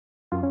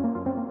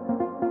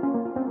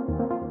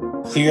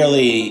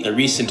Clearly, the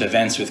recent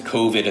events with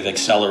COVID have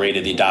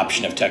accelerated the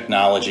adoption of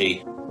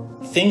technology.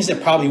 Things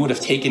that probably would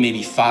have taken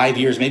maybe 5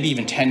 years, maybe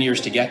even 10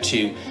 years to get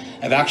to,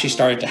 have actually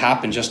started to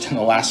happen just in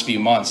the last few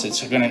months.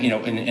 It's going to,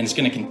 and it's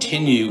going to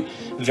continue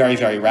very,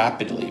 very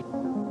rapidly.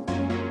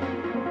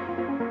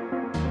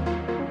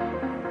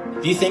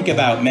 If you think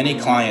about many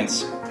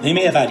clients, they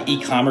may have had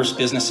e-commerce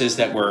businesses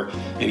that were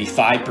maybe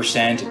 5%,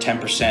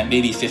 10%,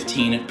 maybe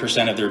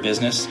 15% of their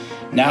business.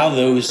 Now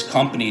those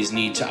companies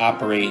need to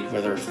operate,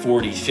 whether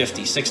 40,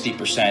 50,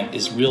 60%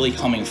 is really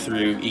coming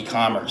through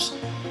e-commerce.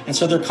 And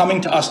so they're coming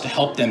to us to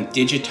help them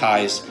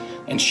digitize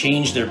and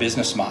change their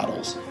business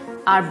models.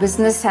 Our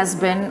business has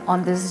been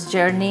on this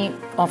journey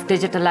of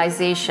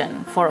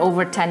digitalization for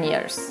over 10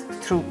 years.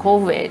 Through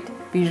COVID,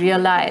 we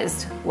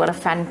realized what a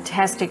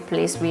fantastic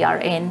place we are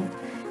in.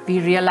 We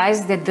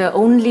realized that the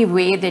only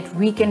way that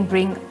we can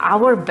bring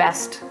our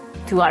best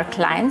to our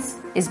clients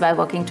is by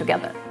working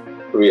together.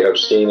 We have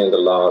seen in the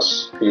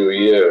last few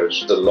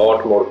years a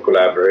lot more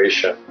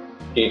collaboration.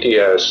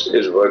 ETS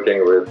is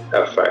working with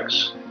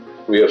FX.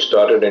 We have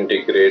started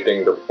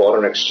integrating the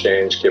foreign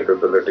exchange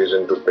capabilities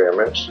into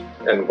payments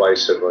and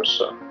vice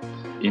versa.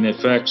 In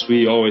FX,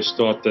 we always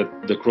thought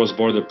that the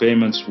cross-border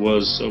payments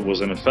was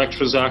an FX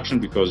transaction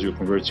because you're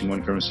converting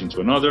one currency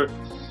into another.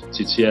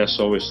 CTS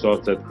always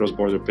thought that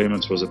cross-border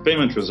payments was a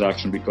payment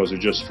transaction because you're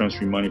just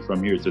transferring money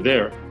from here to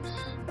there.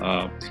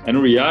 And in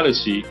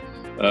reality,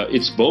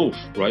 it's both,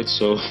 right?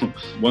 So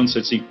once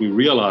I think we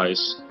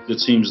realize the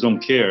teams don't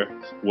care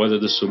whether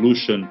the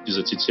solution is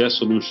a TTS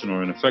solution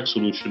or an FX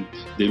solution,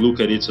 they look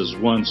at it as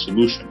one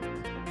solution.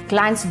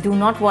 Clients do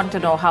not want to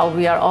know how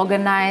we are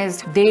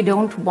organized. They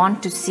don't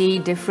want to see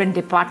different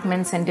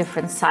departments and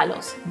different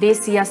silos. They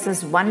see us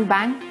as one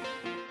bank.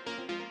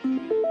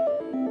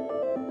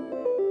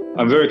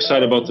 I'm very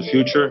excited about the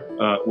future.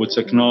 With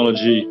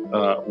technology,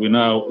 we're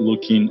now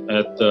looking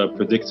at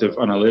predictive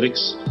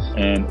analytics,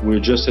 and we're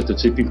just at the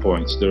tipping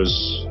point.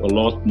 There's a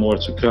lot more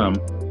to come.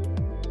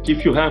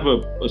 If you have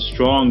a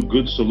strong,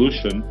 good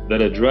solution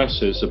that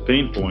addresses the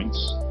pain points,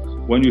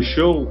 when you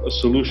show a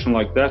solution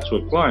like that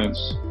to our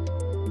clients,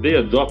 they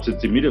adopt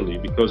it immediately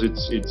because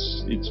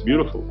it's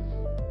beautiful.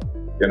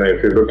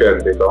 If you look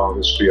at the long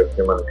history of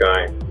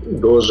humankind,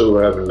 those who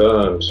have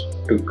learned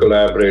to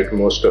collaborate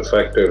most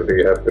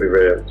effectively have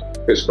prevailed.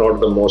 It's not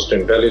the most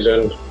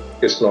intelligent,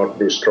 it's not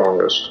the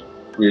strongest.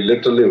 We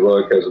literally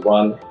work as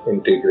one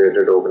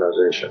integrated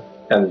organization.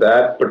 And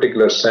that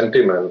particular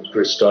sentiment,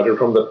 which started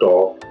from the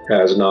top,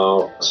 has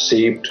now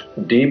seeped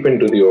deep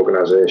into the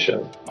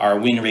organization. Our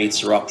win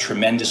rates are up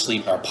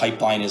tremendously. Our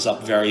pipeline is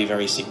up very,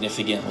 very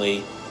significantly.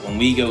 When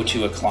we go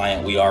to a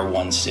client, we are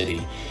one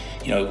Citi.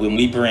 When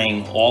we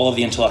bring all of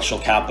the intellectual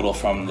capital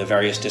from the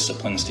various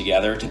disciplines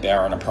together to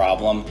bear on a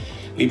problem,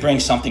 we bring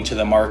something to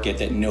the market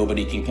that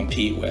nobody can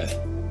compete with.